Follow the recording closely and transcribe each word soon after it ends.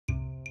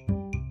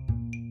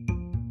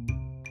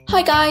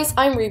Hi guys,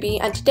 I'm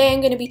Ruby and today I'm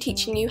going to be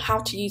teaching you how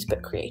to use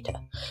Book Creator.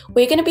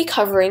 We're going to be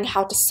covering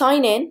how to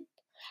sign in,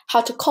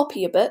 how to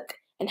copy a book,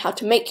 and how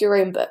to make your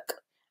own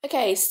book.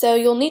 Okay, so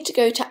you'll need to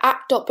go to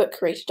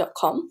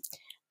app.bookcreator.com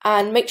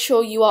and make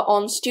sure you are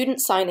on student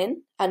sign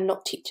in and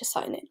not teacher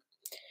sign in.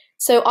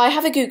 So I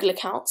have a Google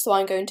account, so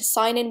I'm going to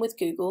sign in with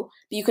Google,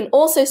 but you can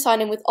also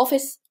sign in with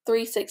Office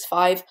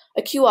 365,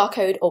 a QR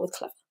code, or with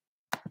Clever.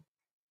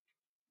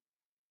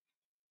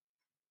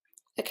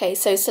 Okay,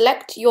 so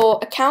select your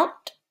account.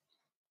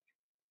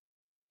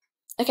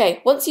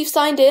 Okay, once you've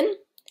signed in,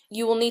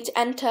 you will need to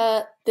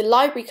enter the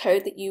library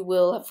code that you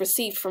will have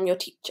received from your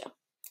teacher.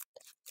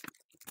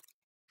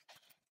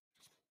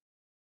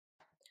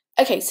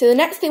 Okay, so the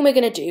next thing we're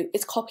going to do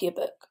is copy a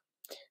book.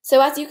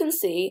 So as you can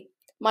see,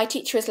 my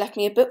teacher has left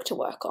me a book to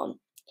work on.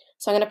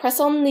 So I'm going to press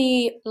on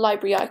the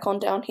library icon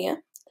down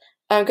here.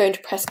 I'm going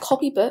to press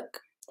copy book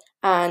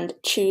and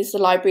choose the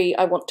library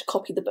I want to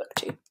copy the book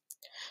to.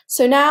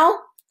 So now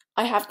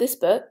I have this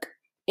book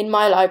in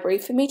my library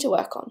for me to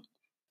work on.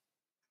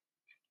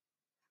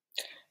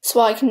 So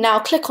I can now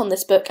click on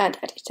this book and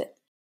edit it.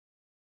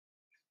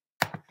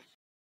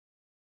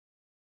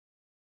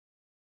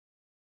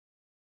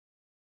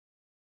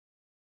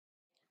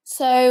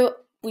 So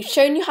we've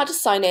shown you how to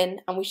sign in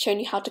and we've shown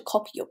you how to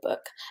copy your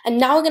book. And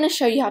now we're going to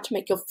show you how to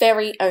make your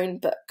very own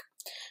book.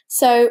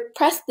 So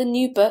press the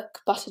new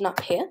book button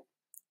up here.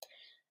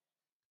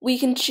 We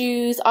can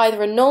choose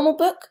either a normal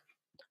book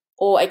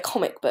or a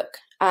comic book,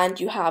 and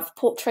you have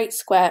portrait,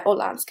 square, or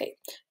landscape.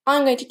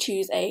 I'm going to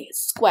choose a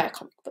square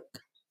comic book.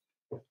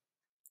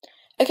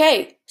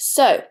 Okay,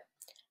 so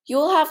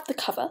you'll have the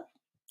cover,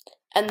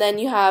 and then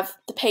you have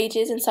the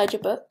pages inside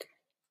your book.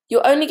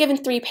 You're only given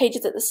 3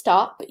 pages at the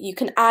start, but you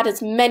can add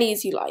as many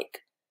as you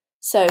like.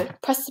 So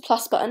press the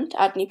plus button to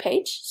add a new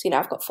page. So now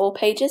I've got 4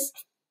 pages,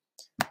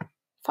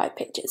 5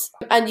 pages.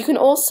 And you can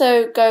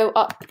also go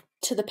up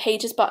to the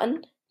pages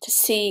button to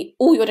see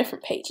all your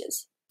different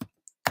pages.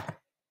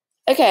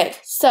 Okay,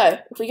 so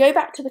if we go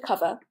back to the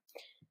cover,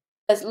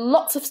 there's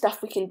lots of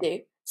stuff we can do.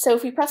 So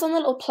if we press on the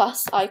little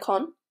plus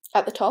icon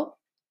at the top,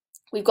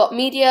 we've got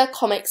media,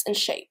 comics, and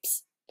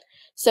shapes.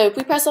 So if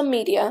we press on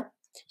media,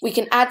 we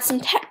can add some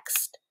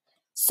text.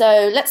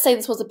 So let's say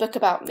this was a book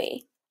about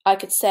me. I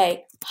could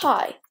say,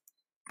 hi,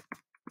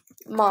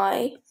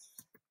 my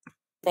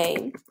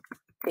name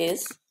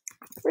is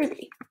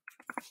Ruby.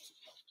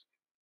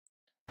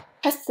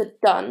 Press the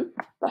done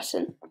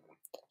button.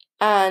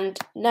 And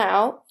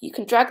now you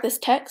can drag this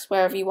text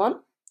wherever you want.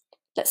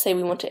 Let's say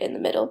we want it in the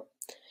middle.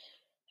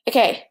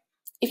 Okay,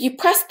 if you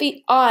press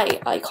the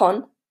eye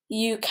icon,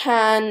 you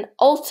can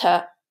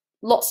alter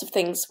lots of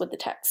things with the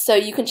text. So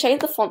you can change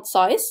the font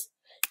size.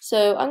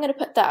 So I'm going to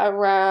put that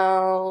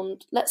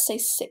around, let's say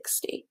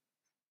 60.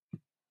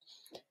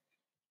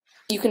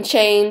 You can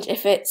change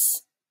if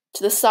it's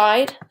to the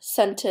side,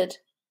 centered,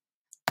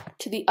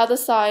 to the other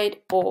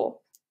side, or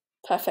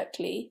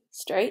perfectly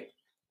straight.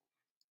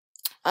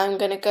 I'm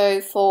going to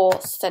go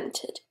for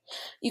centered.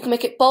 You can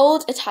make it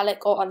bold,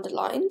 italic, or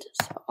underlined.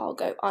 So I'll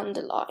go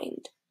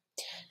underlined.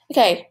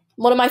 Okay,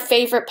 one of my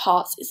favourite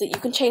parts is that you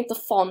can change the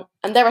font,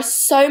 and there are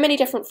so many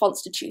different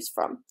fonts to choose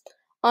from.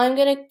 I'm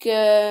going to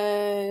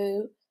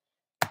go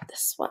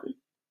this one.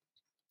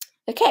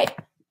 Okay,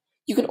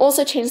 you can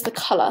also change the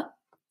colour.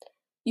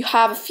 You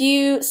have a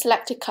few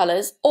selected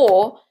colours,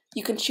 or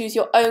you can choose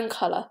your own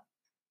colour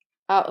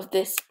out of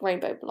this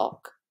rainbow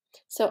block.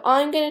 So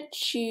I'm going to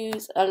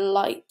choose a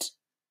light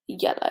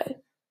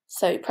yellow.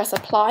 So press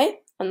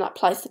apply, and that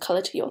applies the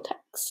colour to your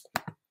text.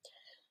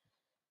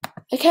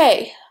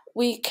 Okay,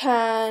 we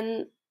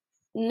can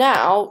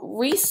now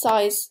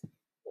redo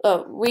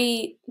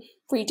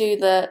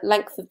the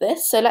length of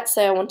this. So let's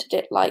say I wanted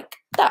it like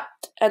that,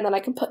 and then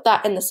I can put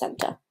that in the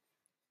centre.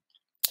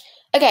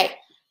 Okay,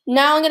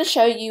 now I'm going to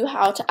show you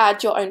how to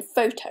add your own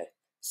photo.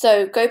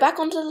 So go back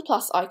onto the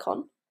plus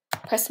icon,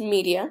 press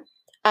media,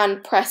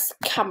 and press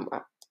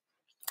camera.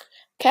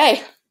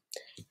 Okay,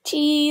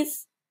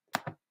 tease.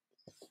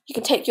 You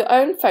can take your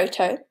own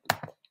photo,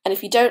 and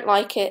if you don't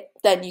like it,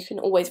 then you can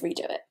always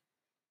redo it.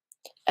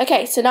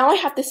 Okay, so now I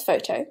have this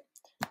photo.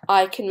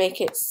 I can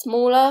make it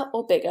smaller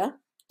or bigger.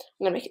 I'm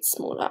going to make it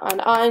smaller,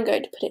 and I'm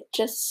going to put it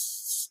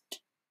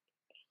just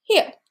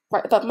here,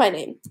 right above my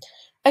name.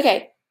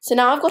 Okay, so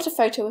now I've got a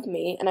photo of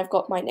me, and I've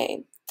got my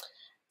name.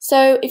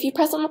 So if you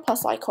press on the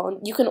plus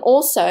icon, you can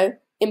also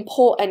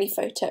import any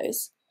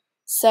photos.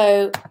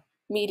 So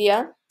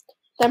media,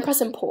 then press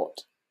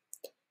import.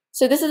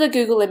 So this is a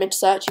Google image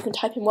search. You can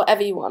type in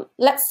whatever you want.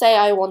 Let's say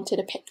I wanted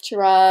a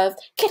picture of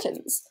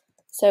kittens.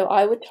 So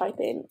I would type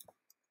in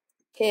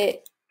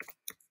kittens,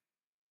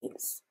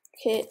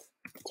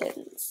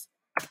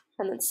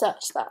 and then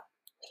search that.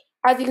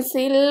 As you can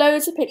see,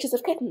 loads of pictures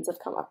of kittens have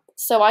come up.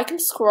 So I can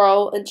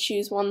scroll and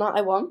choose one that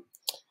I want.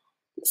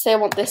 Let's say I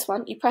want this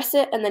one. You press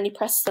it, and then you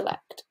press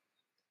select.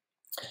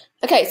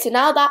 Okay, so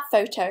now that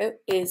photo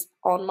is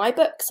on my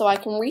book, so I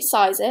can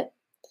resize it.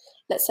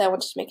 Let's say I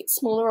wanted to make it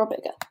smaller or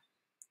bigger.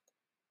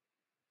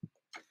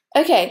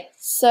 Okay,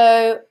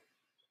 so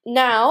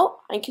now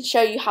I can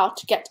show you how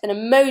to get an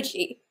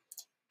emoji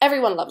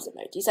Everyone loves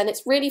emojis, and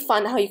it's really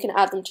fun how you can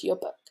add them to your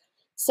book.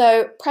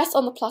 So press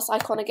on the plus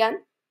icon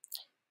again,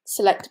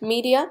 select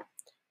media,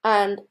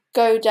 and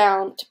go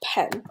down to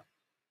pen.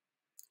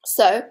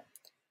 So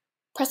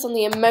press on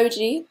the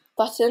emoji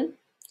button,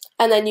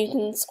 and then you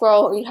can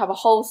scroll and you have a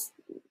whole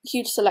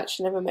huge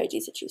selection of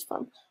emojis to choose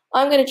from.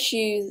 I'm going to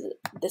choose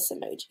this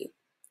emoji.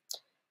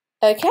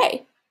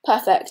 Okay,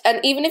 perfect. And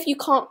even if you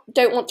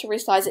don't want to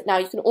resize it now,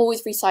 you can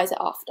always resize it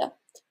after.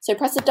 So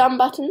press the done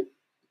button.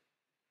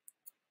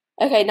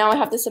 Okay, now I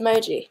have this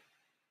emoji.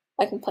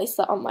 I can place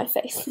that on my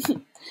face.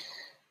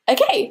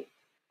 Okay,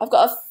 I've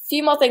got a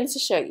few more things to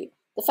show you.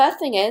 The first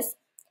thing is,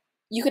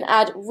 you can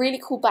add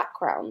really cool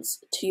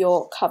backgrounds to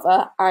your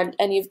cover and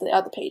any of the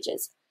other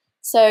pages.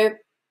 So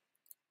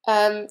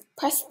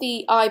press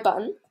the I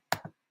button.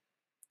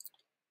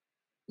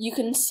 You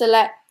can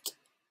select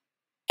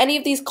any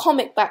of these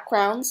comic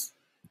backgrounds,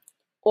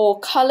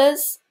 or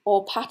colours,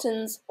 or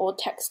patterns, or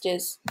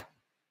textures.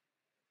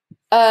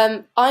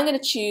 I'm going to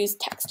choose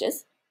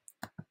textures.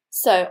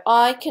 So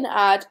I can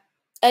add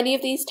any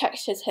of these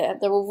textures here.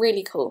 They're all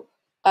really cool.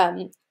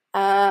 I'm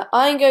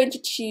going to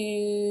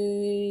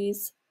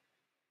choose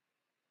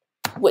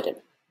wooden.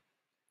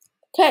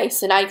 Okay,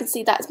 so now you can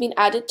see that's been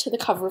added to the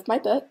cover of my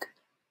book.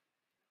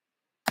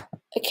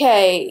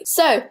 Okay,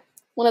 so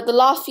one of the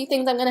last few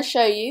things I'm going to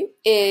show you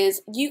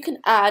is you can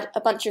add a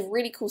bunch of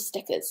really cool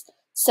stickers.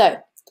 So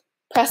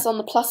press on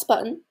the plus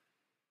button,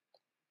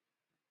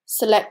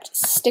 select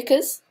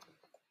stickers,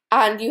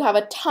 and you have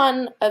a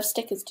ton of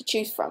stickers to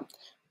choose from.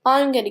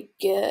 I'm going to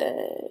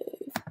go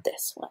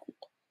this one.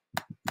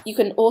 You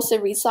can also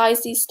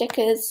resize these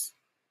stickers.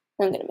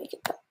 I'm going to make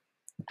it that.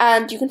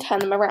 And you can turn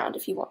them around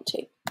if you want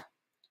to.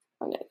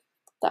 I'm going to do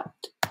that.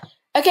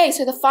 Okay,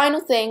 so the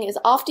final thing is,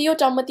 after you're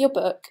done with your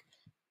book,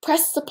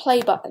 press the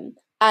play button,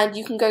 and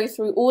you can go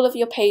through all of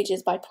your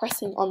pages by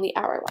pressing on the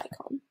arrow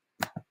icon.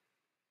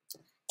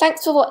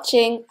 Thanks for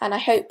watching, and I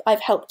hope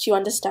I've helped you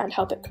understand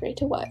how Book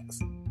Creator works.